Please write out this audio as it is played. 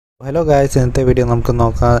Hello guys, ഇന്നത്തെ video നമുക്ക്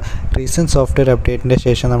നോക്കാം. റീസെൻറ്റ് സോഫ്റ്റ്വെയർ അപ്ഡേറ്റിൻ്റെ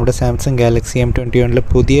ശേഷം നമ്മുടെ സാംസങ് ഗാലക്സി M21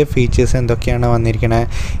 പുതിയ ഫീച്ചേഴ്സ് എന്തൊക്കെയാണ് വന്നിരിക്കുന്നത്,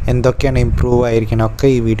 എന്തൊക്കെയാണ് ഇമ്പ്രൂവ് ആയിരിക്കുന്നത് ഒക്കെ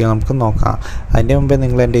ഈ വീഡിയോ നമുക്ക് നോക്കാം. അതിൻ്റെ മുമ്പേ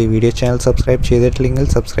നിങ്ങൾ എൻ്റെ ഈ വീഡിയോ ചാനൽ സബ്സ്ക്രൈബ് ചെയ്തിട്ടില്ലെങ്കിൽ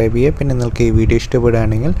സബ്സ്ക്രൈബ് ചെയ്യുക. പിന്നെ നിങ്ങൾക്ക് ഈ വീഡിയോ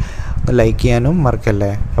ഇഷ്ടപ്പെടുകയാണെങ്കിൽ ലൈക്ക് ചെയ്യാനും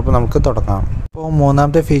മറക്കല്ലേ. അപ്പോൾ നമുക്ക് തുടങ്ങാം. അപ്പോൾ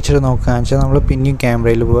മൂന്നാമത്തെ ഫീച്ചർ നോക്കുകയെന്ന് വെച്ചാൽ നമ്മൾ പിന്നെയും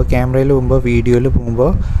ക്യാമറയിൽ പോകുമ്പോൾ വീഡിയോയിൽ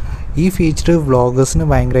പോകുമ്പോൾ ഈ ഫീച്ചർ വ്ളോഗേഴ്സിന്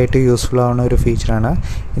ഭയങ്കരമായിട്ട് യൂസ്ഫുൾ ആവുന്ന ഒരു ഫീച്ചറാണ്.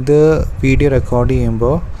 ഇത് വീഡിയോ റെക്കോർഡ്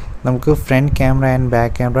ചെയ്യുമ്പോൾ നമുക്ക് front camera and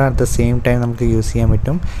back camera at the same time നമുക്ക് യൂസ് ചെയ്യാൻ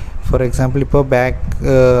പറ്റും. ഫോർ എക്സാമ്പിൾ ഇപ്പോൾ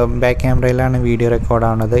ബാക്ക് ക്യാമറയിലാണ് വീഡിയോ റെക്കോർഡ്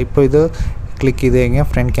ആവുന്നത്. ഇപ്പോൾ ഇത് ക്ലിക്ക് ചെയ്ത് കഴിഞ്ഞാൽ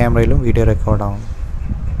ഫ്രണ്ട് ക്യാമറയിലും വീഡിയോ റെക്കോർഡ് ആവും.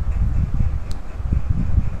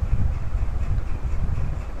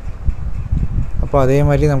 അപ്പോൾ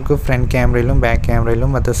അതേമാതിരി നമുക്ക് front ക്യാമറയിലും back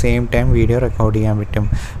ക്യാമറയിലും at the same time video record ചെയ്യാൻ പറ്റും.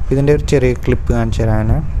 അപ്പോൾ ഇതിൻ്റെ ഒരു ചെറിയ ക്ലിപ്പ് കാണിച്ചു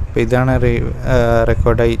തരാൻ. അപ്പോൾ ഇതാണ്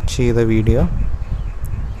റെക്കോർഡ് ചെയ്ത വീഡിയോ.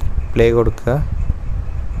 പ്ലേ കൊടുക്കുക.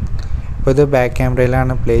 അപ്പോൾ ഇത് ബാക്ക്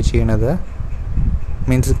ക്യാമറയിലാണ് പ്ലേ ചെയ്യണത്,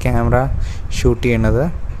 മീൻസ് ക്യാമറ ഷൂട്ട് ചെയ്യണത്.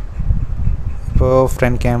 ഇപ്പോൾ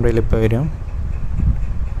ഫ്രണ്ട് ക്യാമറയിൽ ഇപ്പോൾ വരും.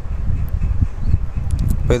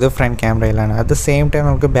 അപ്പോൾ ഇത് front ക്യാമറയിലാണ്. At the same time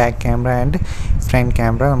നമുക്ക് back camera and front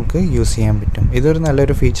camera നമുക്ക് യൂസ് ചെയ്യാൻ പറ്റും. ഇതൊരു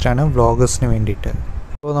നല്ലൊരു ഫീച്ചറാണ് വ്ളോഗേഴ്സിന് വേണ്ടിയിട്ട്.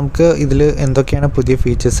 അപ്പോൾ നമുക്ക് ഇതിൽ എന്തൊക്കെയാണ് പുതിയ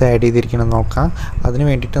ഫീച്ചേഴ്സ് ആഡ് ചെയ്തിരിക്കുന്നത് നോക്കാം. അതിന്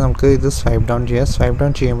വേണ്ടിയിട്ട് നമുക്ക് ഇത് സ്വൈപ്പ് ഡൗൺ ചെയ്യാം. സ്വൈപ്പ്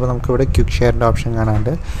ഡൗൺ ചെയ്യുമ്പോൾ നമുക്കിവിടെ ക്വിക്ക് ഷെയറിൻ്റെ ഓപ്ഷൻ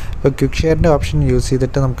കാണാനുണ്ട്. അപ്പോൾ ക്വിക്ക് ഷെയറിൻ്റെ ഓപ്ഷൻ യൂസ്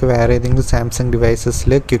ചെയ്തിട്ട് നമുക്ക് വേറെ ഏതെങ്കിലും സാംസങ്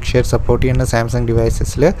ഡിവൈസസിൽ ക്വിക്ക് ഷെയർ സപ്പോർട്ട് ചെയ്യുന്ന സാംസങ്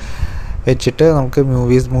ഡിവൈസസിൽ വെച്ചിട്ട് നമുക്ക്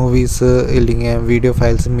മൂവീസ് ഇല്ലെങ്കിൽ വീഡിയോ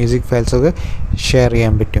ഫയൽസ്, മ്യൂസിക് ഫയൽസൊക്കെ ഷെയർ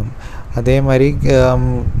ചെയ്യാൻ പറ്റും. അതേമാതിരി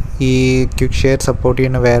ഈ ക്വിക്ക് ഷെയർ സപ്പോർട്ട്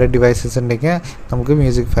ചെയ്യുന്ന വേറെ ഡിവൈസസ് ഉണ്ടെങ്കിൽ നമുക്ക്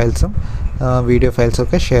മ്യൂസിക് ഫയൽസും വീഡിയോ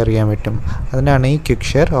ഫയൽസൊക്കെ ഷെയർ ചെയ്യാൻ പറ്റും. അതിനാണ് ഈ ക്വിക്ക്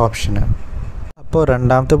ഷെയർ ഓപ്ഷന്. അപ്പോൾ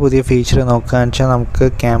രണ്ടാമത്തെ പുതിയ ഫീച്ചർ നോക്കുകയെന്ന് വെച്ചാൽ നമുക്ക്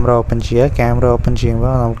ക്യാമറ ഓപ്പൺ ചെയ്യുക. ക്യാമറ ഓപ്പൺ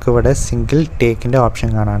ചെയ്യുമ്പോൾ നമുക്കിവിടെ സിംഗിൾ ടേക്കിൻ്റെ ഓപ്ഷൻ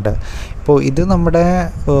കാണാനുണ്ട്. ഇപ്പോൾ ഇത് നമ്മുടെ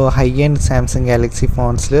ഹൈ എൻഡ് സാംസങ് ഗാലക്സി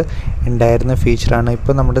ഫോൺസിൽ ഉണ്ടായിരുന്ന ഫീച്ചറാണ്.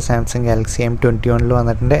 ഇപ്പോൾ നമ്മുടെ സാംസങ് ഗാലക്സി M21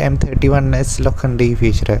 വന്നിട്ടുണ്ട്. M31s ഉണ്ട് ഈ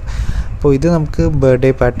ഫീച്ചർ. അപ്പോൾ ഇത് നമുക്ക്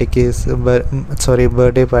ബർത്ത്ഡേ പാർട്ടിക്ക്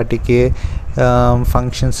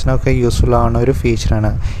ഫങ്ഷൻസിനൊക്കെ യൂസ്ഫുൾ ആവുന്ന ഒരു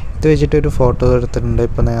ഫീച്ചറാണ്. ഇത് വെച്ചിട്ടൊരു ഫോട്ടോ എടുത്തിട്ടുണ്ട്.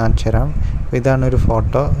 ഇപ്പോൾ ഞാൻ കാണിച്ചു തരാം. ഇതാണ് ഒരു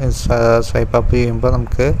ഫോട്ടോ. സ്വൈപ്പ് അപ്പ് ചെയ്യുമ്പോൾ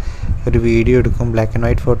നമുക്ക് ഒരു വീഡിയോ എടുക്കും, ബ്ലാക്ക് ആൻഡ്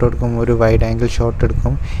വൈറ്റ് ഫോട്ടോ എടുക്കും, ഒരു വൈഡ് ആംഗിൾ ഷോട്ട്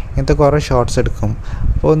എടുക്കും, ഇങ്ങനത്തെ കുറേ ഷോട്ട്സ് എടുക്കും.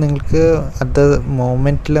 അപ്പോൾ നിങ്ങൾക്ക് അറ്റ് ദ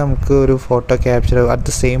മൊമെൻറ്റിൽ നമുക്ക് ഒരു photo capture, at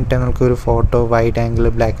the same time നമുക്ക് ഒരു photo wide angle,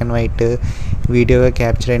 black and white video ഒക്കെ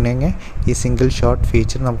ക്യാപ്ചർ ചെയ്യണമെങ്കിൽ ഈ സിംഗിൾ ഷോട്ട്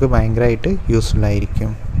ഫീച്ചർ നമുക്ക് ഭയങ്കരമായിട്ട് യൂസ്ഫുൾ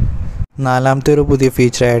ആയിരിക്കും. നാലാമത്തെ ഒരു പുതിയ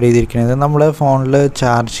ഫീച്ചർ ആഡ് ചെയ്തിരിക്കുന്നത് നമ്മുടെ ഫോണിൽ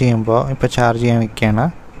ചാർജ് ചെയ്യുമ്പോൾ, ഇപ്പോൾ ചാർജ് ചെയ്യാൻ വെക്കുകയാണ്.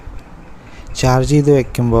 ചാർജ് ചെയ്ത്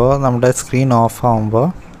വെക്കുമ്പോൾ നമ്മുടെ സ്ക്രീൻ ഓഫ് ആകുമ്പോൾ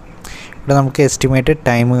ഇവിടെ നമുക്ക് എസ്റ്റിമേറ്റഡ്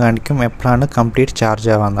ടൈം കാണിക്കും, എപ്പോഴാണ് കംപ്ലീറ്റ് ചാർജ്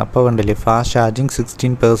ആവുന്നത്. അപ്പോൾ കണ്ടില്ലേ, fast charging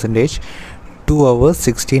 16%, 2 hours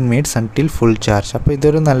 16 minutes until full charge. അപ്പോൾ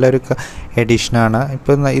ഇതൊരു നല്ലൊരു എഡിഷനാണ്.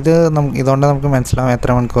 ഇപ്പോൾ ഇതുകൊണ്ട് നമുക്ക് മനസ്സിലാവും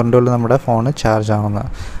എത്ര മണിക്കൂറിൻ്റെ നമ്മുടെ ഫോണ് ചാർജ് ആവുന്നത്.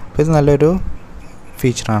 അപ്പോൾ ഇത് നല്ലൊരു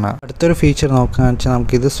ഫീച്ചറാണ്. അടുത്തൊരു ഫീച്ചർ നോക്കുകയെന്ന് വെച്ചാൽ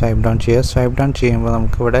നമുക്കിത് സ്വൈപ്പ് ഡൗൺ ചെയ്യുക. സ്വൈപ്പ് ഡൗൺ ചെയ്യുമ്പോൾ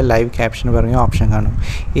നമുക്കിവിടെ ലൈവ് ക്യാപ്ഷൻ പറഞ്ഞ ഓപ്ഷൻ കാണും.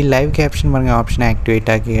 ഈ ലൈവ് ക്യാപ്ഷൻ പറഞ്ഞ ഓപ്ഷൻ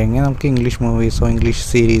ആക്ടിവേറ്റ് ആക്കി കഴിഞ്ഞാൽ നമുക്ക് ഇംഗ്ലീഷ് മൂവീസോ ഇംഗ്ലീഷ്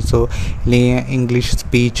സീരീസോ അല്ലെങ്കിൽ ഇംഗ്ലീഷ്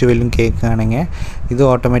സ്പീച്ച് വല്ലതും കേൾക്കുകയാണെങ്കിൽ ഇത്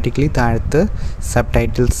ഓട്ടോമാറ്റിക്കലി താഴത്ത് സബ്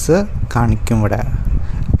ടൈറ്റിൽസ് കാണിക്കും ഇവിടെ.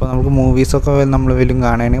 അപ്പോൾ നമുക്ക് മൂവീസൊക്കെ നമ്മൾ വല്ലതും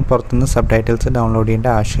കാണുകയാണെങ്കിൽ പുറത്തുനിന്ന് സബ് ടൈറ്റിൽസ് ഡൗൺലോഡ് ചെയ്യേണ്ട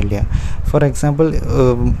ആവശ്യമില്ല. ഫോർ എക്സാമ്പിൾ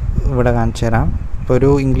ഇവിടെ കാണിച്ചു തരാം. ഇപ്പോൾ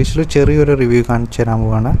ഒരു ഇംഗ്ലീഷിൽ ചെറിയൊരു റിവ്യൂ കാണിച്ചു തരാൻ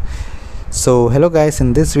പോവാണ്. So hello guys, in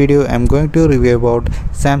this video I'm going to review about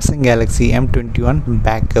Samsung Galaxy M21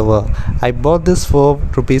 back cover. I bought this for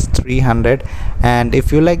 ₹300, and if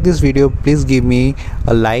you like this video please give me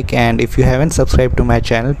a like, and if you haven't subscribed to my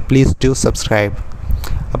channel please do subscribe.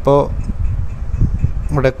 അപ്പോൾ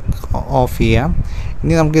ഇവിടെ of ചെയ്യാം.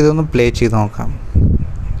 ഇനി നമുക്കിതൊന്ന് play ചെയ്ത് നോക്കാം.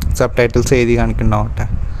 Sub titles എഴുതി കാണിക്കുന്നുണ്ടാവട്ടെ.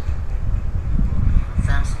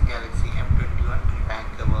 Samsung Galaxy M21 back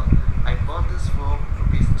cover. I bought this for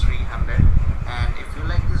 ₹300, and if you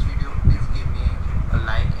like this video please give me a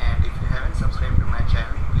like, and if you haven't subscribed to my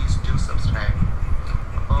channel please do subscribe.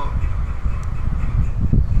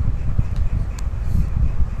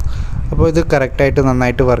 അപ്പോൾ ഇത് കറക്റ്റായിട്ട്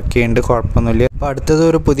നന്നായിട്ട് work ചെയ്യുന്നുണ്ട്, കുഴപ്പമൊന്നുമില്ല. അപ്പോൾ അടുത്തത്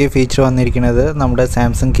ഒരു പുതിയ ഫീച്ചർ വന്നിരിക്കുന്നത് നമ്മുടെ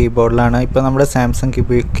സാംസങ് കീബോർഡിലാണ്. ഇപ്പോൾ നമ്മുടെ സാംസങ്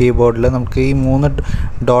കീബോർഡിൽ നമുക്ക് ഈ 3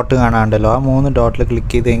 ഡോട്ട് കാണാനുണ്ടല്ലോ, ആ 3 ഡോട്ടിൽ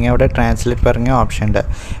ക്ലിക്ക് ചെയ്ത് കഴിഞ്ഞാൽ അവിടെ ട്രാൻസ്ലേറ്റ് പറഞ്ഞ ഓപ്ഷൻ ഉണ്ട്.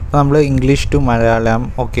 ഇപ്പോൾ നമ്മൾ ഇംഗ്ലീഷ് ടു മലയാളം,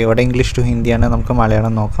 ഓക്കെ, ഇവിടെ ഇംഗ്ലീഷ് ടു ഹിന്ദിയാണ്, നമുക്ക്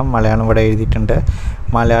മലയാളം നോക്കാം. മലയാളം ഇവിടെ എഴുതിയിട്ടുണ്ട്,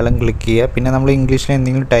 മലയാളം ക്ലിക്ക് ചെയ്യുക. പിന്നെ നമ്മൾ ഇംഗ്ലീഷിൽ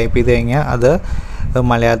എന്തെങ്കിലും ടൈപ്പ് ചെയ്ത് കഴിഞ്ഞാൽ അത്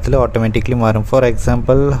മലയാളത്തിൽ ഓട്ടോമാറ്റിക്കലി മാറും. For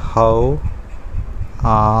example how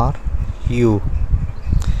are you,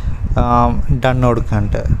 done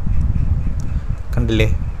കൊടുക്കാണ്ട്, കണ്ടില്ലേ,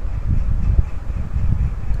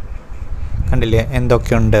 കണ്ടില്ലേ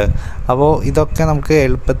എന്തൊക്കെയുണ്ട്. അപ്പോൾ ഇതൊക്കെ നമുക്ക്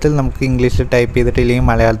എളുപ്പത്തിൽ നമുക്ക് ഇംഗ്ലീഷിൽ ടൈപ്പ് ചെയ്തിട്ട് ഇല്ലെങ്കിൽ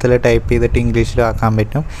മലയാളത്തിൽ ടൈപ്പ് ചെയ്തിട്ട് ഇംഗ്ലീഷിൽ ആക്കാൻ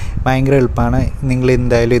പറ്റും. ഭയങ്കര എളുപ്പമാണ്. നിങ്ങൾ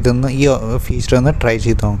എന്തായാലും ഇതൊന്ന് ഈ ഫീച്ചർ ഒന്ന് ട്രൈ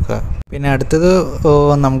ചെയ്ത് നോക്കുക. പിന്നെ അടുത്തത്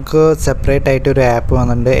നമുക്ക് സെപ്പറേറ്റ് ആയിട്ട് ഒരു ആപ്പ്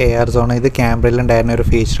വന്നിട്ടുണ്ട്, AR സോൺ. ഇത് ക്യാമറയിൽ ഉണ്ടായിരുന്ന ഒരു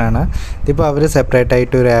ഫീച്ചറാണ്. ഇതിപ്പോൾ അവർ സെപ്പറേറ്റ്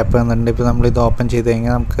ആയിട്ട് ഒരു ആപ്പ് വന്നിട്ടുണ്ട്. ഇപ്പോൾ നമ്മളിത് ഓപ്പൺ ചെയ്ത്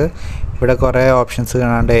കഴിഞ്ഞാൽ നമുക്ക് ഇവിടെ കുറേ ഓപ്ഷൻസ്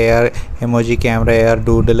കാണാണ്ട്. AR emoji camera, AR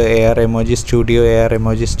doodle, AR emoji studio, AR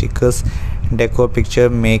emoji stickers, deco picture,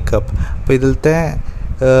 makeup. അപ്പോൾ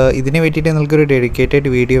ഇതിന് വേണ്ടിയിട്ട് നിങ്ങൾക്കൊരു ഡെഡിക്കേറ്റഡ്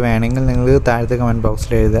വീഡിയോ വേണമെങ്കിൽ നിങ്ങൾ താഴത്തെ കമൻറ്റ്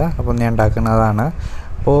ബോക്സിൽ എഴുതുക. അപ്പോൾ ഞാൻ ഉണ്ടാക്കുന്നതാണ്.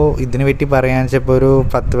 അപ്പോൾ ഇതിനെ പറ്റി പറയാൻ വെച്ചപ്പോൾ ഒരു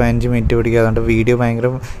 10-15 മിനിറ്റ് പിടിക്കും. അതുകൊണ്ട് വീഡിയോ ഭയങ്കര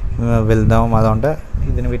വലുതാവും. അതുകൊണ്ട്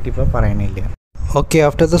ഇതിനെ പറ്റി ഇപ്പോൾ പറയണില്ല. Okay,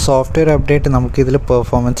 after the software update നമുക്കിതിൽ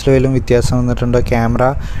പെർഫോമൻസിൽ വല്ലതും വ്യത്യാസം വന്നിട്ടുണ്ടോ, ക്യാമറ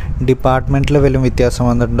ഡിപ്പാർട്ട്മെൻറ്റിൽ വല്ലതും വ്യത്യാസം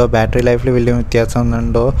വന്നിട്ടുണ്ടോ, ബാറ്ററി ലൈഫിൽ വലിയ വ്യത്യാസം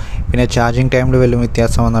വന്നിട്ടുണ്ടോ, പിന്നെ ചാർജിങ് ടൈമിൽ വലിയ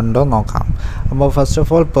വ്യത്യാസം വന്നിട്ടുണ്ടോ നോക്കാം. അപ്പോൾ ഫസ്റ്റ്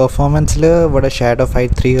ഓഫ് ഓൾ പെർഫോമൻസിൽ ഇവിടെ ഷാഡോ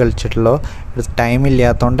ഫൈറ്റ് 3 കളിച്ചിട്ടുള്ളൂ. ടൈം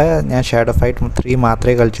ഇല്ലാത്തതുകൊണ്ട് ഞാൻ ഷാഡോ ഫൈറ്റ് 3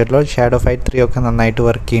 മാത്രമേ കളിച്ചിട്ടുള്ളൂ. ഷാഡോ ഫൈറ്റ് 3 ഒക്കെ നന്നായിട്ട്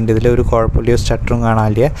വർക്ക് ചെയ്യുന്നുണ്ട്. ഇതിൽ ഒരു കുഴപ്പമില്ല, സ്റ്റട്ടറും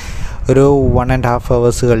കാണാനില്ല. ഒരു 1.5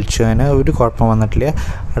 hours കളിച്ചു, അതിന് ഒരു കുഴപ്പം വന്നിട്ടില്ല.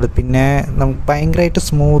 അത് പിന്നെ നമുക്ക് ഭയങ്കരമായിട്ട്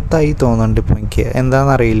സ്മൂത്തായി തോന്നുന്നുണ്ട് ഇപ്പോൾ എനിക്ക്.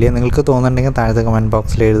 എന്താണെന്നറിയില്ല, നിങ്ങൾക്ക് തോന്നുന്നുണ്ടെങ്കിൽ താഴത്തെ കമൻറ്റ്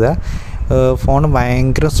ബോക്സിൽ എഴുതുക. ഫോൺ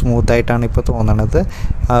ഭയങ്കര സ്മൂത്തായിട്ടാണ് ഇപ്പോൾ തോന്നുന്നത്.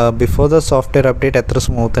 ബിഫോർ ദ സോഫ്റ്റ്വെയർ അപ്ഡേറ്റ് അത്ര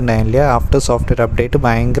സ്മൂത്ത് ഉണ്ടായില്ല. ആഫ്റ്റർ സോഫ്റ്റ്വെയർ അപ്ഡേറ്റ്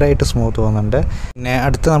ഭയങ്കരമായിട്ട് സ്മൂത്ത് തോന്നുന്നുണ്ട്. പിന്നെ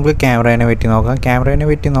അടുത്ത് നമുക്ക് ക്യാമറേനെ പറ്റി നോക്കാം. ക്യാമറേനെ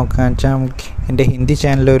പറ്റി നോക്കുകയെന്ന് വെച്ചാൽ എൻ്റെ ഹിന്ദി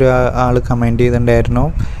ചാനലിൽ ഒരു ആൾ കമൻറ്റ് ചെയ്തിട്ടുണ്ടായിരുന്നു,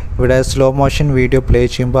 ഇവിടെ സ്ലോ മോഷൻ വീഡിയോ പ്ലേ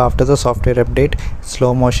ചെയ്യുമ്പോൾ after the software update slow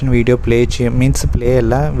motion video play ചെയ്യും, മീൻസ് പ്ലേ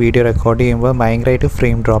അല്ല, വീഡിയോ റെക്കോർഡ് ചെയ്യുമ്പോൾ ഭയങ്കരമായിട്ട്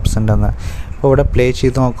ഫ്രെയിം ഡ്രോപ്സ് ഉണ്ടെന്ന്. അപ്പോൾ ഇവിടെ പ്ലേ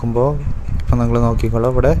ചെയ്ത് നോക്കുമ്പോൾ ഇപ്പോൾ നിങ്ങൾ നോക്കിക്കോളൂ,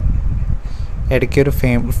 ഇവിടെ ഇടയ്ക്കൊരു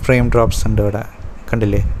ഫ്രെയിം ഡ്രോപ്സ് ഉണ്ട് ഇവിടെ,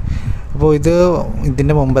 കണ്ടില്ലേ. അപ്പോൾ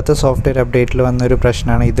ഇതിൻ്റെ മുമ്പത്തെ സോഫ്റ്റ്വെയർ അപ്ഡേറ്റിൽ വന്നൊരു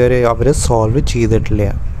പ്രശ്നമാണ്. ഇതുവരെ അവർ സോൾവ് ചെയ്തിട്ടില്ല.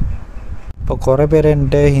 അപ്പോൾ കുറേ പേര്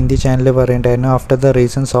എൻ്റെ ഹിന്ദി ചാനലിൽ പറയുന്നുണ്ടായിരുന്നു after the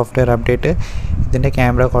recent software update ഇതിൻ്റെ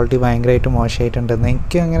ക്യാമറ ക്വാളിറ്റി ഭയങ്കരമായിട്ട് മോശമായിട്ടുണ്ടെന്ന്.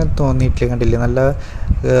 എനിക്ക് അങ്ങനെ തോന്നിയിട്ടില്ല, കണ്ടില്ലേ. നല്ല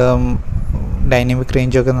ഡൈനാമിക്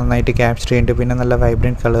റേഞ്ചൊക്കെ നന്നായിട്ട് ക്യാപ്ചർ ചെയ്യുന്നുണ്ട്. പിന്നെ നല്ല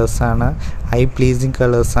വൈബ്രൻറ്റ് കളേഴ്സാണ്, ഐ പ്ലീസിങ്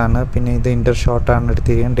കളേഴ്സാണ്. പിന്നെ ഇത് ഇൻ്റർ ഷോട്ടാണ്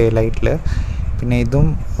എടുത്തിരിക്കുന്നത് ഡേ ലൈറ്റിൽ. പിന്നെ ഇതും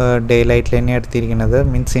ഡേ ലൈറ്റിൽ തന്നെയാണ് എടുത്തിരിക്കുന്നത്,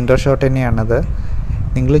 മീൻസ് ഇൻ്റർ ഷോട്ട് തന്നെയാണത്.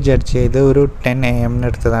 നിങ്ങൾ ജഡ്ജ് ചെയ്ത് ഒരു 10 AM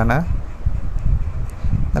എടുത്തതാണ്.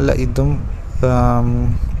 നല്ല ഇതും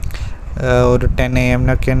ഒരു 10 AM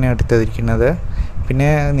തന്നെ എടുത്തിരിക്കുന്നത്. പിന്നെ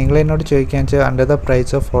നിങ്ങൾ എന്നോട് ചോദിക്കുകയെന്ന് വെച്ചാൽ under the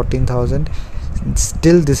price of 14,000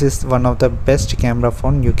 still this is one of the best camera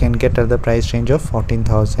phone you can get at the price range of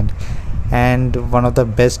 14,000 and one of the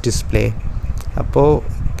best display. അപ്പോൾ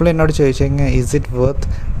ഇപ്പോൾ എന്നോട് ചോദിച്ചു കഴിഞ്ഞാൽ is it worth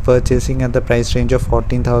purchasing at the price range of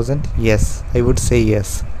 14,000? yes, I would say yes.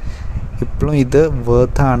 ഇപ്പോഴും ഇത്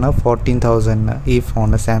worth ആണ് 14,000 ഈ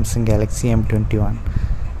phone, Samsung Galaxy M21.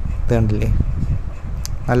 ഇത് കണ്ടില്ലേ,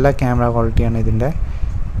 നല്ല ക്യാമറ ക്വാളിറ്റിയാണ് ഇതിൻ്റെ.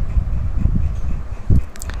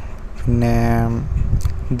 പിന്നെ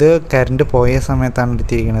ഇത് കറണ്ട് പോയ സമയത്താണ്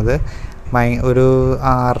എടുത്തിരിക്കുന്നത്. ഒരു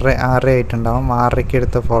 6 ആയിട്ടുണ്ടാവും, 6:30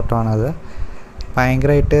 എടുത്ത ഫോട്ടോ ആണത്.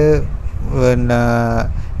 ഭയങ്കരമായിട്ട്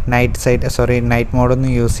നൈറ്റ് മോഡൊന്നും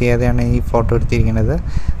യൂസ് ചെയ്യാതെയാണ് ഈ ഫോട്ടോ എടുത്തിരിക്കുന്നത്.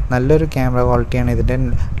 നല്ലൊരു ക്യാമറ ക്വാളിറ്റിയാണ് ഇതിൻ്റെ.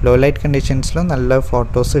 ലോ ലൈറ്റ് കണ്ടീഷൻസിലും നല്ല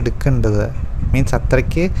ഫോട്ടോസ് എടുക്കേണ്ടത്, മീൻസ്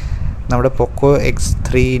അത്രയ്ക്ക് നമ്മുടെ പോക്കോ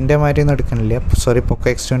X3ൻ്റെ മാതിരിയൊന്നും എടുക്കണില്ല, പോക്കോ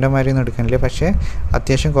X2ൻ്റെ മാതിരിയൊന്നും എടുക്കണില്ല, പക്ഷേ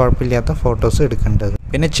അത്യാവശ്യം കുഴപ്പമില്ലാത്ത ഫോട്ടോസ് എടുക്കേണ്ടത്.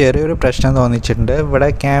 പിന്നെ ചെറിയൊരു പ്രശ്നം തോന്നിച്ചിട്ടുണ്ട്, ഇവിടെ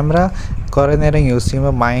ക്യാമറ കുറേ നേരം യൂസ്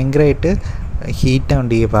ചെയ്യുമ്പോൾ ഭയങ്കരമായിട്ട്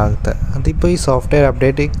ഹീറ്റാവുണ്ട് ഈ ഭാഗത്ത്. അതിപ്പോൾ ഈ സോഫ്റ്റ്വെയർ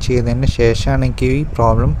അപ്ഡേറ്റ് ചെയ്തതിന് ശേഷമാണ് എനിക്ക് ഈ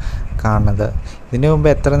പ്രോബ്ലം കാണുന്നത്. ഇതിന് മുമ്പ്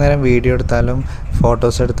എത്ര നേരം വീഡിയോ എടുത്താലും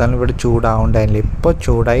ഫോട്ടോസ് എടുത്താലും ഇവിടെ ചൂടാവുണ്ടായില്ല. ഇപ്പോൾ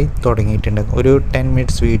ചൂടായി തുടങ്ങിയിട്ടുണ്ട്. ഒരു 10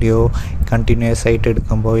 minutes വീഡിയോ കണ്ടിന്യൂസ് ആയിട്ട്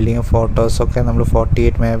എടുക്കുമ്പോൾ ഇല്ലെങ്കിൽ ഫോട്ടോസൊക്കെ നമ്മൾ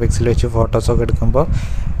 48 MP വെച്ച് ഫോട്ടോസൊക്കെ എടുക്കുമ്പോൾ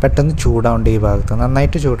പെട്ടെന്ന് ചൂടാവുണ്ട് ഈ ഭാഗത്ത്,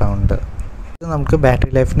 നന്നായിട്ട് ചൂടാവുന്നുണ്ട്. നമുക്ക്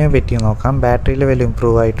ബാറ്ററി ലൈഫിനെ പറ്റി നോക്കാം. ബാറ്ററിയിൽ വലിയ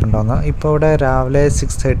ഇമ്പ്രൂവ് ആയിട്ടുണ്ടോയെന്ന്. ഇപ്പോൾ ഇവിടെ രാവിലെ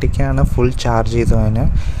 6:30 ഫുൾ ചാർജ് ചെയ്തതിന്.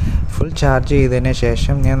 ഫുൾ ചാർജ് ചെയ്തതിന്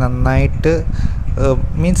ശേഷം ഞാൻ നന്നായിട്ട്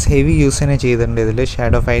മീൻസ് ഹെവി യൂസ് തന്നെ ചെയ്തിട്ടുണ്ട്. ഇതിൽ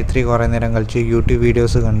ഷാഡോ ഫൈറ്റ് 3 കുറേ നേരം കളിച്ചു, യൂട്യൂബ്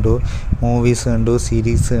വീഡിയോസ് കണ്ടു, മൂവീസ് കണ്ടു,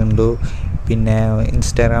 സീരീസ് കണ്ടു, പിന്നെ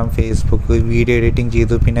ഇൻസ്റ്റാഗ്രാം, ഫേസ്ബുക്ക് വീഡിയോ എഡിറ്റിംഗ്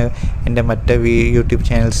ചെയ്തു. പിന്നെ എൻ്റെ മറ്റേ യൂട്യൂബ്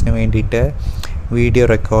ചാനൽസിന് വേണ്ടിയിട്ട് വീഡിയോ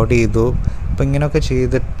റെക്കോർഡ് ചെയ്തു. അപ്പോൾ ഇങ്ങനെയൊക്കെ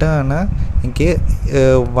ചെയ്തിട്ടാണ് എനിക്ക്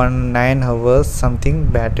 9 hours സംതിങ്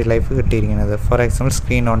ബാറ്ററി ലൈഫ് കിട്ടിയിരിക്കുന്നത്. For example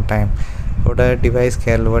screen on time, ഇവിടെ ഡിവൈസ്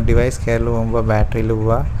കെയറിൽ പോകുമ്പോൾ ബാറ്ററിയിൽ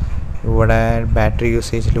പോവുക, ഇവിടെ ബാറ്ററി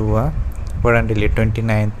യൂസേജിൽ പോവുക, ഇവിടെ ഉണ്ടല്ലേ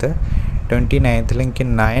 29th എനിക്ക്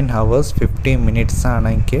 9 hours 15 minutes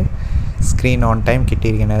എനിക്ക് സ്ക്രീൻ ഓൺ ടൈം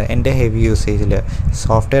കിട്ടിയിരിക്കുന്നത് എൻ്റെ ഹെവി യൂസേജിൽ.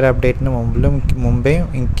 സോഫ്റ്റ്വെയർ അപ്ഡേറ്റിന് മുമ്പേ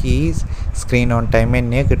എനിക്ക് ഈ സ്ക്രീൻ ഓൺ ടൈം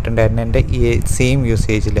തന്നെയാണ് കിട്ടുന്നുണ്ടായിരുന്നു എൻ്റെ ഈ സെയിം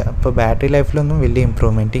യൂസേജിൽ. അപ്പോൾ ബാറ്ററി ലൈഫിലൊന്നും വലിയ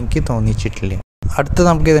ഇമ്പ്രൂവ്മെൻറ്റ് എനിക്ക് തോന്നിച്ചിട്ടില്ല. അടുത്ത്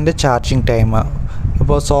നമുക്ക് ഇതിൻ്റെ ചാർജിങ് ടൈം.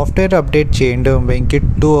 അപ്പോൾ സോഫ്റ്റ്വെയർ അപ്ഡേറ്റ് ചെയ്യേണ്ടി മുമ്പ് എനിക്ക്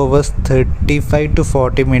 2 hours 35 to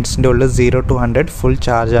 40 minutes ഉള്ളിൽ 0 to 100 ഫുൾ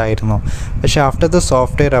ചാർജ് ആയിരുന്നു. പക്ഷേ ആഫ്റ്റർ ദ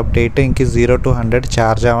സോഫ്റ്റ്വെയർ അപ്ഡേറ്റ് എനിക്ക് 0 to 100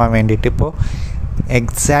 ചാർജ് ആവാൻ വേണ്ടിയിട്ട് ഇപ്പോൾ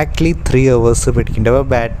എക്സാക്ട്ലി 3 hours പിടിക്കുന്നുണ്ട്. അപ്പോൾ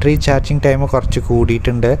ബാറ്ററി ചാർജിങ് ടൈം കുറച്ച്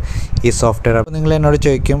കൂടിയിട്ടുണ്ട് ഈ സോഫ്റ്റ്വെയർ. അപ്പോൾ നിങ്ങൾ എന്നോട്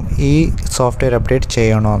ചോദിക്കും ഈ സോഫ്റ്റ്വെയർ അപ്ഡേറ്റ്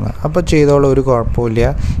ചെയ്യണമെന്ന്. അപ്പോൾ ചെയ്തോളൂ, ഒരു കുഴപ്പമില്ല.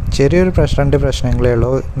 ചെറിയൊരു പ്രശ്നങ്ങളേ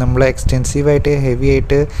ഉള്ളൂ. നമ്മൾ എക്സ്റ്റെൻസീവായിട്ട് ഹെവി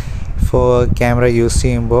ആയിട്ട് ക്യാമറ യൂസ്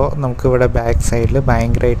ചെയ്യുമ്പോൾ നമുക്കിവിടെ ബാക്ക് സൈഡിൽ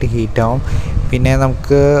ഭയങ്കരമായിട്ട് ഹീറ്റാവും. പിന്നെ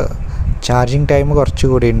നമുക്ക് ചാർജിങ് ടൈം കുറച്ച്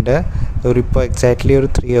കൂടി ഉണ്ട്. ഇപ്പോൾ എക്സാക്ട്ലി ഒരു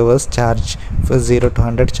 3 hours ചാർജ് 0 to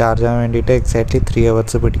 100 ചാർജ് ആവാൻ വേണ്ടിയിട്ട് എക്സാക്ട്ലി 3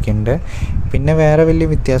 hours പിടിക്കുന്നുണ്ട്. പിന്നെ വേറെ വലിയ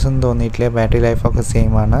വ്യത്യാസം തോന്നിയിട്ടില്ല. ബാറ്ററി ലൈഫൊക്കെ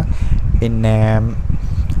സെയിം ആണ്. പിന്നെ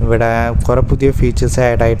ഇവിടെ കുറേ പുതിയ ഫീച്ചേഴ്സ്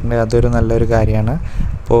ആഡ് ആയിട്ടുണ്ട്. അതൊരു നല്ലൊരു കാര്യമാണ്.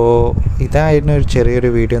 അപ്പോൾ ഇതായിരുന്നു ഒരു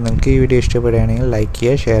ചെറിയൊരു വീഡിയോ. നിങ്ങൾക്ക് ഈ വീഡിയോ ഇഷ്ടപ്പെടുകയാണെങ്കിൽ ലൈക്ക്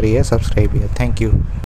ചെയ്യുക, ഷെയർ ചെയ്യുക, സബ്സ്ക്രൈബ് ചെയ്യുക. താങ്ക്